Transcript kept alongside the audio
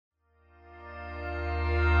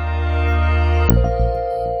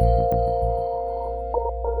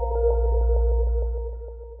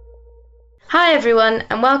Hi everyone,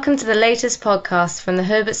 and welcome to the latest podcast from the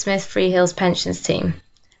Herbert Smith Freehills Pensions team.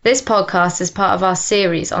 This podcast is part of our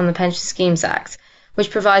series on the Pension Schemes Act,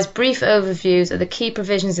 which provides brief overviews of the key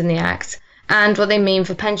provisions in the Act and what they mean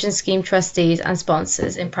for pension scheme trustees and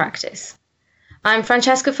sponsors in practice. I'm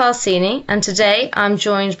Francesca Falsini, and today I'm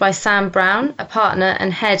joined by Sam Brown, a partner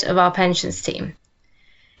and head of our pensions team.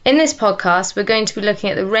 In this podcast, we're going to be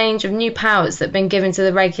looking at the range of new powers that have been given to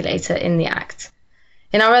the regulator in the Act.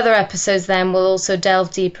 In our other episodes then, we'll also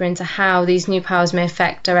delve deeper into how these new powers may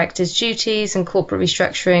affect directors' duties and corporate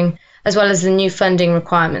restructuring, as well as the new funding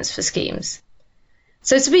requirements for schemes.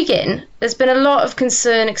 So to begin, there's been a lot of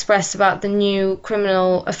concern expressed about the new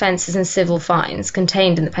criminal offences and civil fines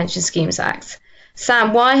contained in the Pension Schemes Act.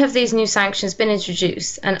 Sam, why have these new sanctions been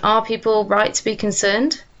introduced, and are people right to be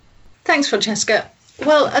concerned? Thanks, Francesca.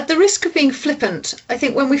 Well, at the risk of being flippant, I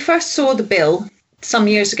think when we first saw the bill some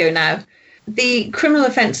years ago now, the criminal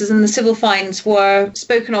offences and the civil fines were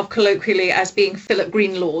spoken of colloquially as being Philip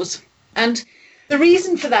Green laws. And the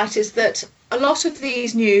reason for that is that a lot of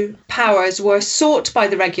these new powers were sought by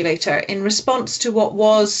the regulator in response to what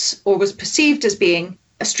was or was perceived as being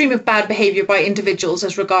a stream of bad behaviour by individuals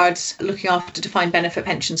as regards looking after defined benefit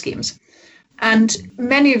pension schemes. And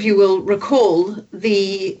many of you will recall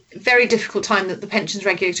the very difficult time that the pensions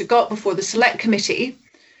regulator got before the Select Committee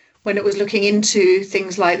when it was looking into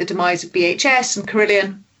things like the demise of BHS and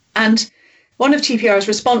Carillion. And one of TPR's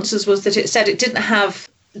responses was that it said it didn't have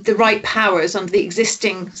the right powers under the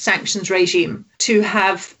existing sanctions regime to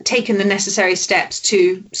have taken the necessary steps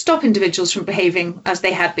to stop individuals from behaving as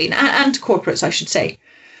they had been, and corporates, I should say.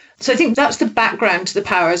 So I think that's the background to the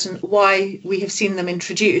powers and why we have seen them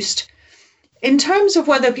introduced. In terms of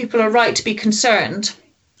whether people are right to be concerned,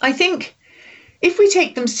 I think if we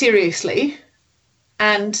take them seriously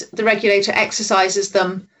and the regulator exercises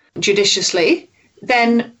them judiciously,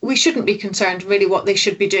 then we shouldn't be concerned. Really what they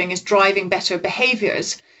should be doing is driving better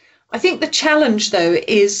behaviours. I think the challenge, though,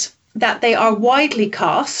 is that they are widely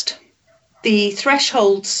cast. The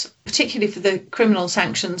thresholds, particularly for the criminal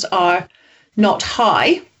sanctions, are not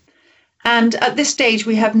high. And at this stage,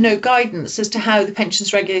 we have no guidance as to how the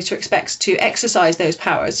pensions regulator expects to exercise those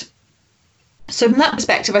powers. So from that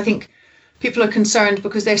perspective, I think people are concerned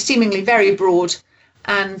because they're seemingly very broad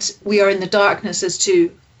and we are in the darkness as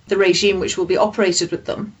to the regime which will be operated with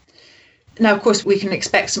them. Now, of course, we can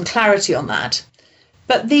expect some clarity on that.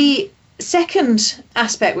 But the second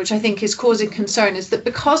aspect, which I think is causing concern, is that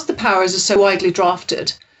because the powers are so widely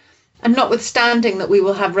drafted, and notwithstanding that we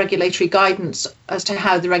will have regulatory guidance as to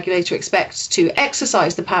how the regulator expects to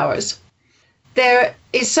exercise the powers, there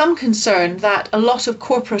is some concern that a lot of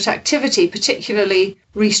corporate activity, particularly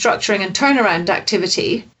restructuring and turnaround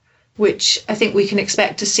activity, which I think we can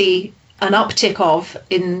expect to see an uptick of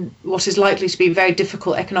in what is likely to be very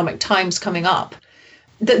difficult economic times coming up,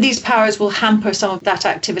 that these powers will hamper some of that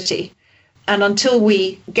activity. And until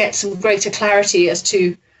we get some greater clarity as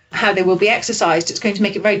to how they will be exercised, it's going to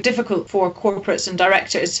make it very difficult for corporates and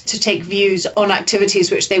directors to take views on activities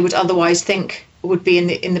which they would otherwise think would be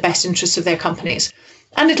in the best interests of their companies.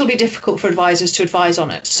 And it'll be difficult for advisors to advise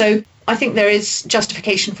on it. So I think there is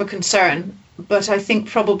justification for concern, but I think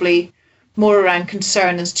probably more around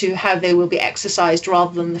concern as to how they will be exercised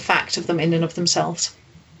rather than the fact of them in and of themselves.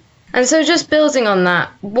 And so just building on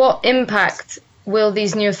that, what impact will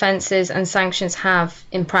these new offences and sanctions have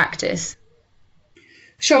in practice?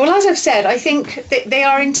 Sure. Well, as I've said, I think that they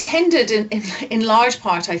are intended in large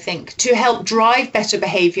part, I think, to help drive better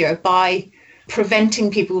behaviour by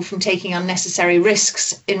preventing people from taking unnecessary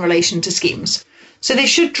risks in relation to schemes. So they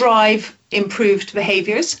should drive improved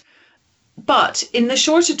behaviours. But in the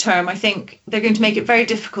shorter term, I think they're going to make it very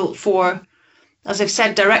difficult for, as I've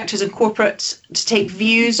said, directors and corporates to take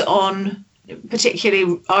views on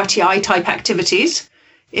particularly RTI type activities,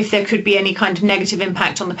 if there could be any kind of negative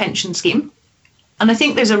impact on the pension scheme. And I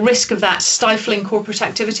think there's a risk of that stifling corporate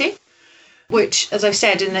activity, which, as I've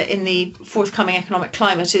said, in the forthcoming economic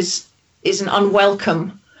climate is an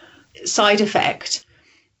unwelcome side effect.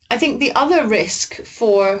 I think the other risk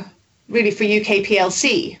for UK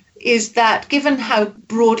PLC is that given how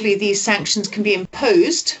broadly these sanctions can be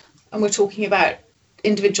imposed, and we're talking about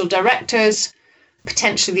individual directors,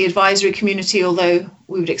 potentially the advisory community, although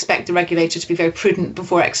we would expect the regulator to be very prudent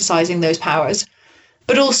before exercising those powers,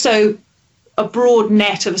 but also a broad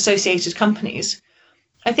net of associated companies,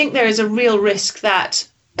 I think there is a real risk that,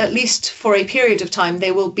 at least for a period of time,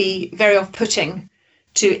 they will be very off-putting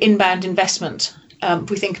to inbound investment.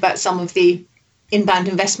 If we think about some of the inbound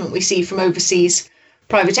investment we see from overseas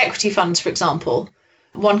private equity funds, for example,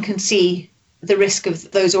 one can see the risk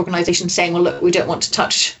of those organisations saying, well, look, we don't want to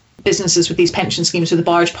touch businesses with these pension schemes with a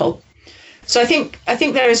barge pole. So I think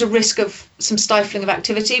there is a risk of some stifling of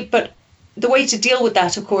activity, but the way to deal with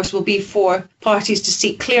that, of course, will be for parties to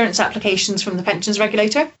seek clearance applications from the pensions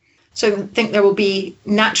regulator. So I think there will be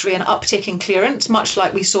naturally an uptick in clearance, much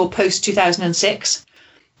like we saw post-2006.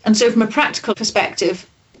 And so from a practical perspective,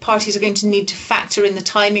 parties are going to need to factor in the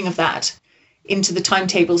timing of that into the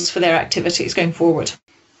timetables for their activities going forward.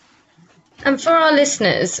 And for our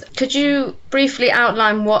listeners, could you briefly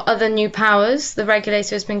outline what other new powers the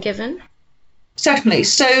regulator has been given? Certainly.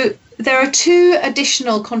 So there are 2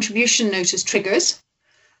 additional contribution notice triggers.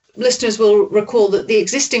 Listeners will recall that the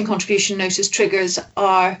existing contribution notice triggers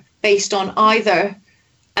are based on either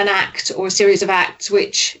an act or a series of acts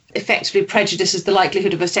which effectively prejudices the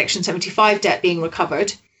likelihood of a Section 75 debt being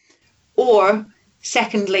recovered, or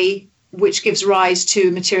secondly, which gives rise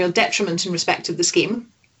to material detriment in respect of the scheme.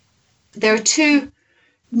 There are 2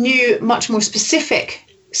 new, much more specific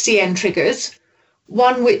CN triggers,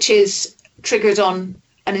 one which is triggered on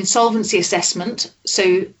an insolvency assessment.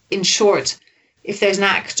 So in short, if there's an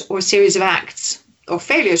act or a series of acts or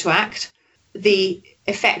failure to act, the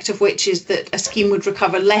effect of which is that a scheme would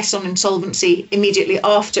recover less on insolvency immediately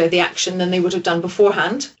after the action than they would have done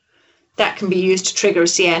beforehand. That can be used to trigger a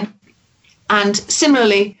CN. And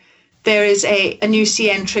similarly, there is a new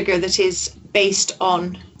CN trigger that is based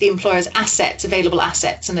on the employer's assets, available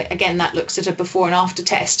assets. And again, that looks at a before and after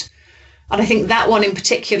test. And I think that one in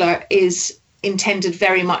particular is intended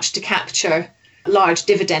very much to capture large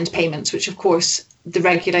dividend payments, which of course the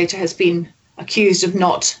regulator has been accused of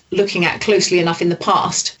not looking at closely enough in the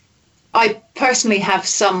past. I personally have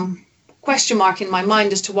some question mark in my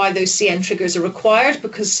mind as to why those CN triggers are required,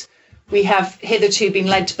 because we have hitherto been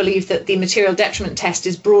led to believe that the material detriment test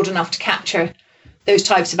is broad enough to capture those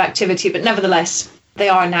types of activity, but nevertheless, they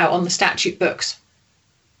are now on the statute books.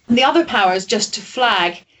 And the other powers, just to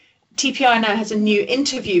flag, TPR now has a new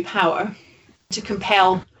interview power to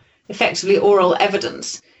compel effectively oral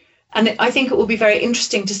evidence. And I think it will be very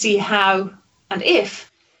interesting to see how and if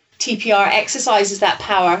TPR exercises that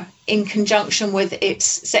power in conjunction with its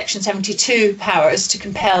Section 72 powers to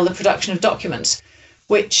compel the production of documents,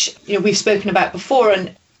 which we've spoken about before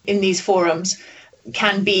and in these forums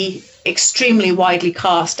can be extremely widely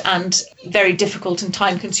cast and very difficult and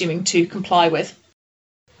time-consuming to comply with.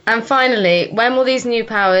 And finally, when will these new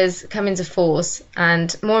powers come into force?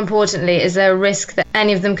 And more importantly, is there a risk that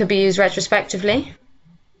any of them could be used retrospectively?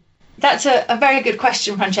 That's a very good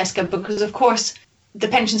question, Francesca, because of course the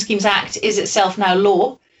Pension Schemes Act is itself now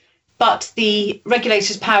law, but the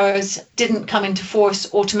regulator's powers didn't come into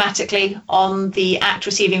force automatically on the Act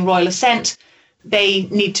receiving royal assent. They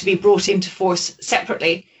need to be brought into force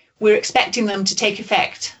separately. We're expecting them to take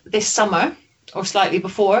effect this summer or slightly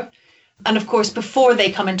before. And of course, before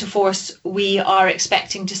they come into force, we are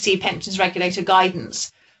expecting to see pensions regulator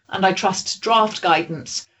guidance, and I trust draft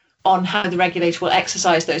guidance, on how the regulator will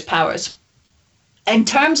exercise those powers. In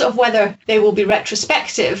terms of whether they will be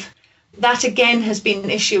retrospective, that again has been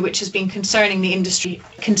an issue which has been concerning the industry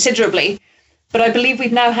considerably. But I believe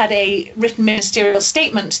we've now had a written ministerial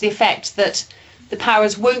statement to the effect that the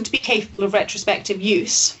powers won't be capable of retrospective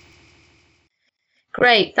use.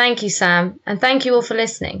 Great, thank you, Sam, and thank you all for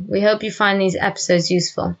listening. We hope you find these episodes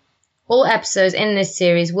useful. All episodes in this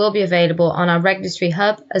series will be available on our regulatory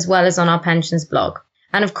hub as well as on our pensions blog.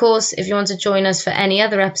 And of course, if you want to join us for any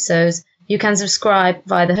other episodes, you can subscribe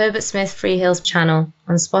via the Herbert Smith Freehills channel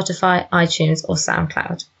on Spotify, iTunes or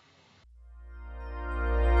SoundCloud.